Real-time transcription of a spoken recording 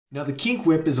Now the Kink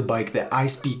Whip is a bike that I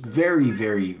speak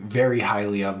very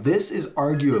highly of. This is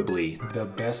arguably the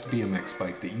best BMX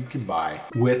bike that you can buy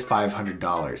with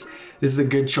 $500. This is a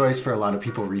good choice for a lot of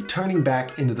people returning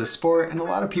back into the sport and a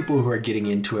lot of people who are getting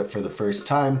into it for the first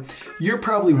time. You're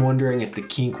probably wondering if the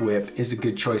Kink Whip is a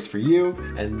good choice for you,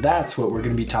 and that's what we're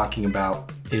going to be talking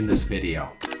about in this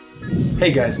video.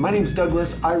 Hey guys, my name's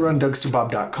Douglas. I run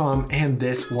Dougsterbob.com and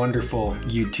this wonderful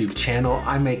YouTube channel.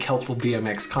 I make helpful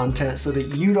BMX content so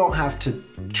that you don't have to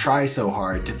try so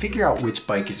hard to figure out which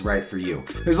bike is right for you.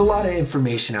 There's a lot of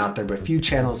information out there, but few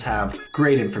channels have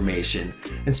great information.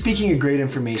 And speaking of great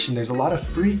information, there's a lot of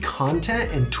free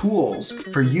content and tools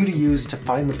for you to use to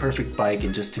find the perfect bike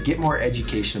and just to get more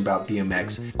education about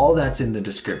BMX. All that's in the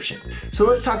description. So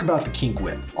let's talk about the Kink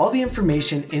Whip. All the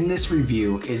information in this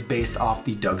review is based off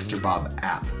the Dougsterbob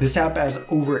app. This app has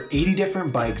over 80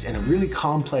 different bikes and a really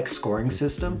complex scoring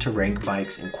system to rank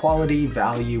bikes in quality,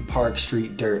 value, park,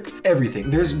 street, dirt, everything.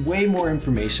 There's way more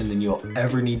information than you'll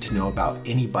ever need to know about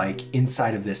any bike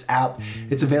inside of this app.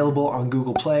 It's available on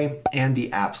Google Play and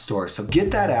the App Store. So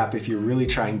get that app if you're really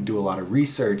trying to do a lot of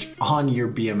research on your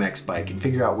BMX bike and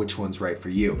figure out which one's right for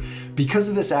you. Because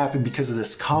of this app and because of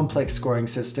this complex scoring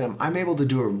system, I'm able to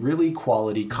do a really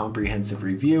quality, comprehensive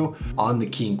review on the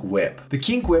Kink Whip. The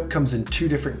Kink Whip comes in two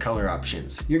different color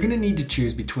options. You're gonna need to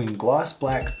choose between gloss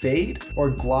black fade or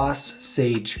gloss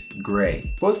sage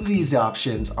gray. Both of these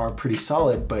options are pretty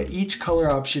solid, but each color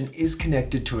option is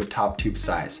connected to a top tube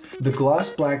size. The gloss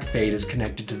black fade is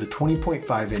connected to the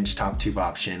 20.5-inch top tube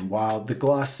option, while the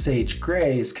gloss sage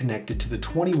gray is connected to the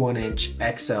 21-inch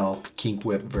XL Kink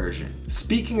Whip version.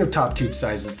 Speaking of top tube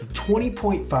sizes, the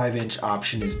 20.5-inch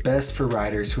option is best for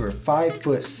riders who are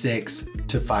 5'6"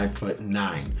 to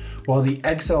 5'9", while the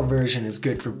XL version is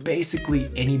good for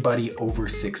basically anybody over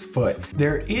 6 foot.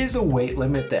 There is a weight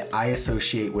limit that I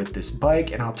associate with this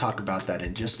bike, and I'll talk about that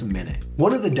in just a minute.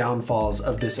 One of the downfalls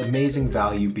of this amazing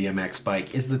value BMX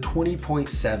bike is the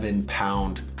 20.7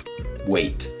 pound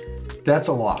weight. That's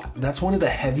a lot. That's one of the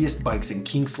heaviest bikes in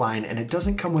Kink's line, and it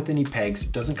doesn't come with any pegs.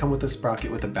 It doesn't come with a sprocket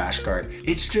with a bash guard.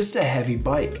 It's just a heavy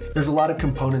bike. There's a lot of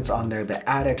components on there that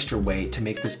add extra weight to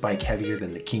make this bike heavier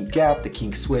than the Kink Gap, the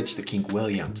Kink Switch, the Kink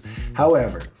Williams.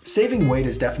 However, saving weight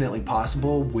is definitely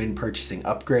possible when purchasing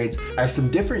upgrades. I have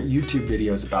some different YouTube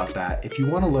videos about that if you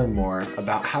want to learn more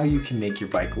about how you can make your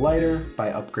bike lighter by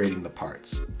upgrading the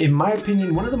parts. In my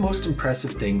opinion, one of the most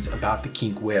impressive things about the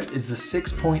Kink Whip is the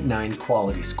 6.9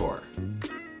 quality score.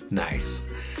 Nice.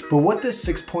 But what this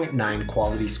 6.9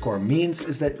 quality score means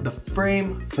is that the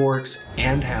frame, forks,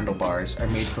 and handlebars are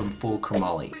made from full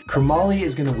chromoly. Chromoly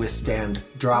is going to withstand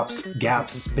drops,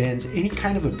 gaps, spins, any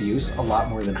kind of abuse a lot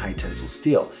more than high tensile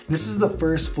steel. This is the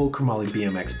first full chromoly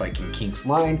BMX bike in Kink's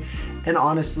line, and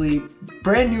honestly,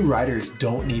 brand new riders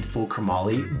don't need full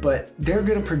chromoly, but they're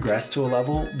going to progress to a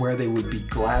level where they would be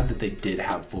glad that they did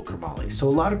have full chromoly. So a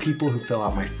lot of people who fill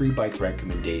out my free bike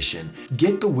recommendation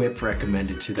get the Whip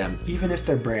recommended to them even if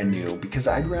they're brand new, because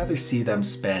I'd rather see them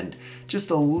spend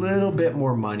just a little bit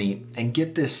more money and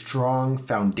get this strong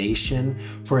foundation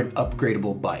for an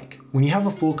upgradable bike. When you have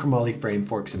a full chromoly frame,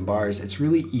 forks, and bars, it's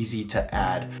really easy to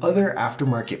add other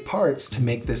aftermarket parts to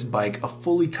make this bike a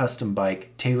fully custom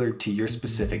bike tailored to your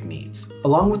specific needs.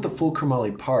 Along with the full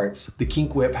chromoly parts, the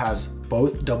Kink Whip has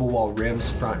both double wall rims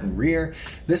front and rear.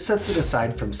 This sets it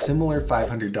aside from similar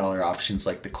 $500 options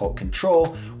like the Colt Control,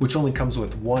 which only comes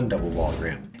with one double wall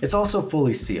rim. It's also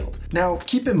fully sealed. Now,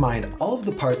 keep in mind, all of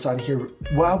the parts on here,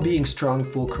 while being strong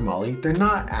full chromoly, they're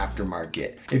not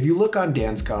aftermarket. If you look on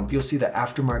Dan's Comp, you'll see that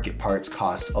aftermarket parts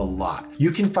cost a lot.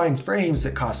 You can find frames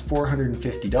that cost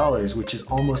 $450, which is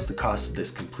almost the cost of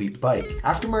this complete bike.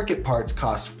 Aftermarket parts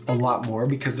cost a lot more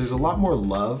because there's a lot more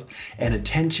love and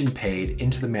attention paid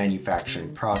into the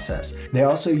manufacturing process. They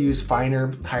also use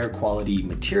finer, higher quality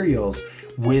materials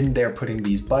when they're putting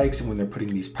these bikes and when they're putting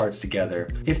these parts together,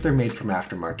 if they're made from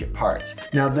aftermarket parts.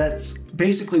 Now that's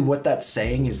basically what that's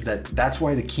saying, is that that's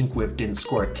why the Kink Whip didn't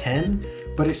score a 10,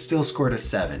 but it still scored a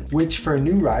 7, which for a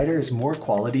new rider is more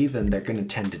quality than they're gonna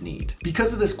tend to need.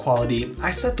 Because of this quality,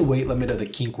 I set the weight limit of the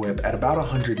Kink Whip at about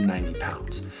 190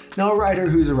 pounds. Now a rider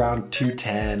who's around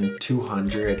 210,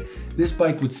 200, this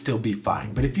bike would still be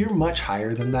fine. But if you're much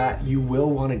higher than that, you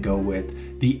will wanna go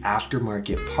with the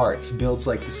aftermarket parts, builds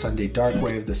like the Sunday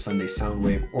Darkwave, the Sunday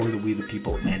Soundwave, or the We the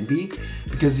People Envy,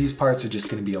 because these parts are just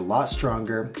gonna be a lot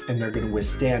stronger and they're gonna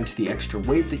withstand the extra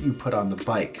weight that you put on the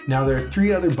bike. Now there are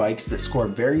 3 other bikes that score score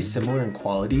very similar in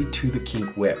quality to the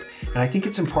Kink Whip. And I think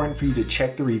it's important for you to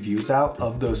check the reviews out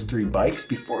of those 3 bikes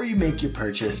before you make your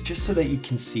purchase, just so that you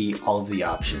can see all of the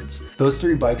options. Those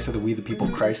 3 bikes are the We the People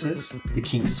Crisis, the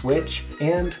Kink Switch,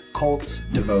 and Colt's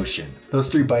Devotion. Those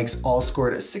 3 bikes all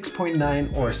scored a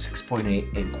 6.9 or a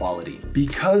 6.8 in quality.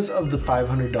 Because of the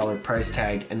 $500 price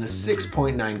tag and the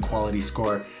 6.9 quality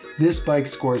score, this bike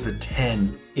scores a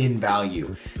 10 in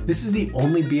value. This is the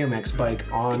only BMX bike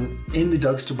in the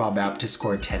Dougsterbob app to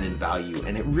score a 10 in value,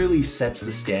 and it really sets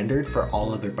the standard for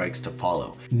all other bikes to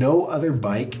follow. No other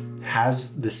bike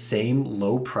has the same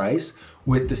low price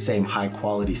with the same high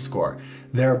quality score.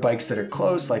 There are bikes that are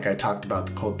close, like I talked about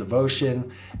the Colt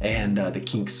Devotion and the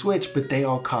Kink Switch, but they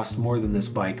all cost more than this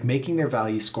bike, making their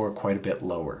value score quite a bit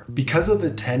lower. Because of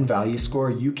the 10 value score,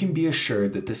 you can be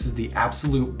assured that this is the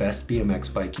absolute best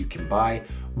BMX bike you can buy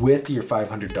with your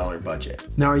 $500 budget.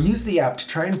 Now, I use the app to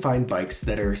try and find bikes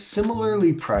that are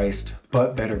similarly priced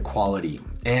but better quality.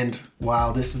 And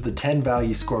while this is the 10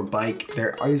 value score bike,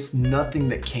 there is nothing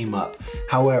that came up.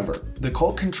 However, the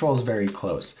Colt Control is very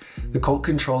close. The Colt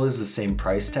Control is the same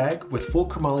price tag with full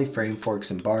chromoly frame, forks,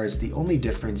 and bars. The only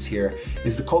difference here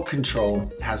is the Colt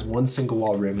Control has 1 single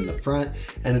wall rim in the front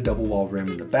and a double wall rim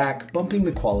in the back, bumping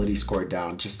the quality score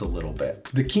down just a little bit.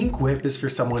 The Kink Whip is for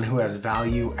someone who has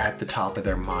value at the top of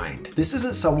their mind. This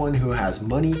isn't someone who has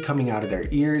money coming out of their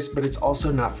ears, but it's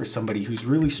also not for somebody who's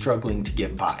really struggling to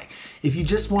get by. If you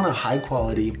just want a high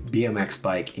quality BMX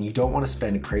bike and you don't want to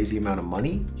spend a crazy amount of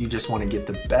money, you just want to get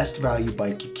the best value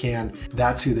bike you can,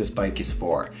 that's who this bike is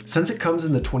for. Since it comes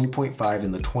in the 20.5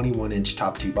 and the 21-inch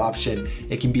top tube option,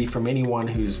 it can be from anyone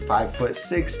who's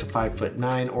 5'6" to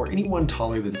 5'9", or anyone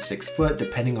taller than 6 foot,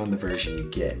 depending on the version you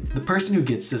get. The person who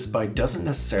gets this bike doesn't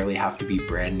necessarily have to be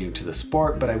brand new to the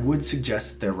sport, but I would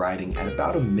suggest that they're riding at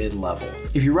about a mid-level.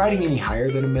 If you're riding any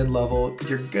higher than a mid-level,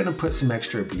 you're gonna put some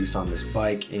extra abuse on this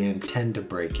bike and tend to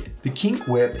break it. The Kink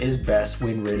Whip is best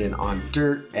when ridden on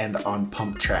dirt and on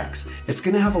pump tracks. It's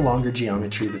gonna have a longer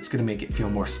geometry that's gonna make it feel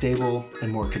more stable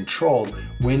and more controlled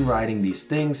when riding these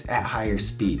things at higher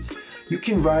speeds. You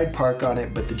can ride park on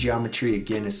it, but the geometry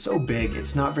again is so big,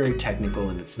 it's not very technical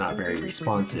and it's not very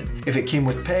responsive. If it came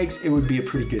with pegs, it would be a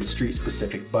pretty good street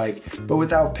specific bike, but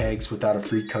without pegs, without a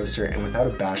free coaster, and without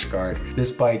a bash guard,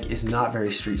 this bike is not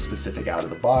very street specific out of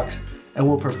the box and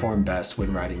will perform best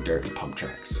when riding dirt and pump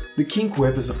tracks. The Kink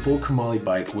Whip is a full chromoly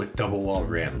bike with double wall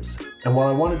rims. And while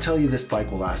I want to tell you this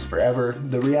bike will last forever,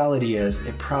 the reality is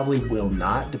it probably will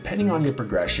not, depending on your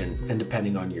progression and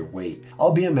depending on your weight.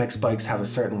 All BMX bikes have a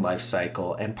certain life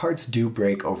cycle and parts do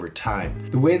break over time.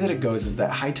 The way that it goes is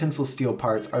that high tensile steel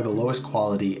parts are the lowest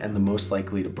quality and the most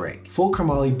likely to break. Full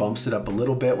chromoly bumps it up a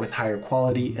little bit with higher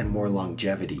quality and more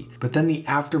longevity. But then the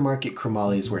aftermarket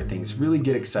chromoly is where things really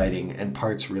get exciting and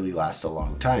parts really last a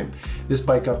long time. This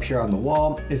bike up here on the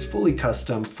wall is fully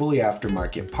custom, fully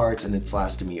aftermarket parts, and it's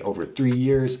lasted me over 3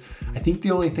 years. I think the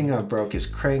only thing I've broke is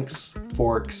cranks,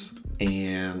 forks,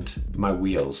 and my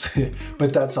wheels,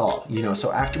 but that's all, you know, so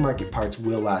aftermarket parts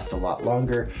will last a lot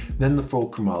longer than the full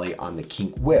chromoly on the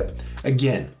Kink Whip.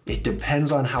 Again, it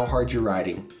depends on how hard you're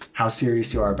riding, how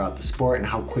serious you are about the sport, and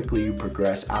how quickly you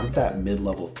progress out of that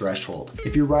mid-level threshold.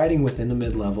 If you're riding within the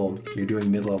mid-level, you're doing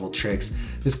mid-level tricks,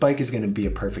 this bike is gonna be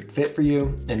a perfect fit for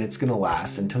you, and it's gonna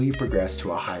last until you progress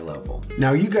to a high level.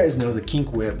 Now, you guys know the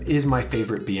Kink Whip is my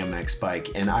favorite BMX bike,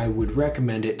 and I would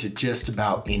recommend it to just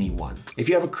about anyone. If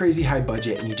you have a crazy high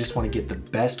budget and you just want to get the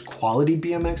best quality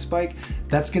BMX bike,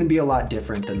 that's going to be a lot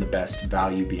different than the best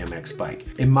value BMX bike.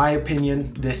 In my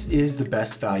opinion, this is the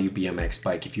best value BMX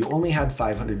bike. If you only had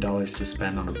 $500 to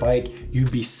spend on a bike,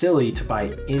 you'd be silly to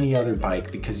buy any other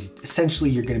bike because essentially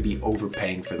you're going to be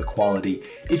overpaying for the quality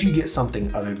if you get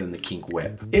something other than the Kink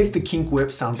Whip. If the Kink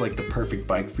Whip sounds like the perfect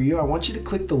bike for you, I want you to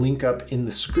click the link up in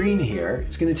the screen here.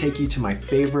 It's going to take you to my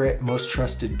favorite, most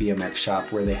trusted BMX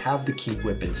shop where they have the Kink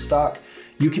Whip in stock.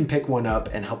 You can pick one up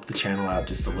and help the channel out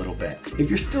just a little bit. If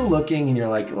you're still looking and you're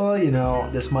like, well, you know,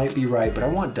 this might be right, but I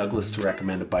want Douglas to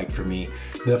recommend a bike for me,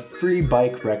 the free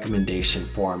bike recommendation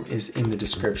form is in the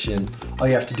description. All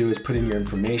you have to do is put in your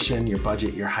information, your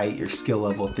budget, your height, your skill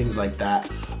level, things like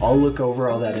that. I'll look over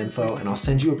all that info and I'll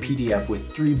send you a PDF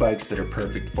with 3 bikes that are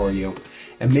perfect for you.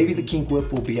 And maybe the Kink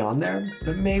Whip will be on there,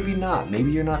 but maybe not.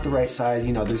 Maybe you're not the right size.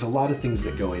 You know, there's a lot of things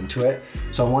that go into it.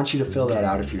 So I want you to fill that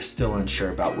out if you're still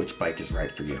unsure about which bike is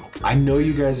right for you. I know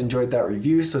you guys enjoyed that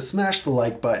review, so smash the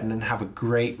like button and have a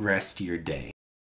great rest of your day.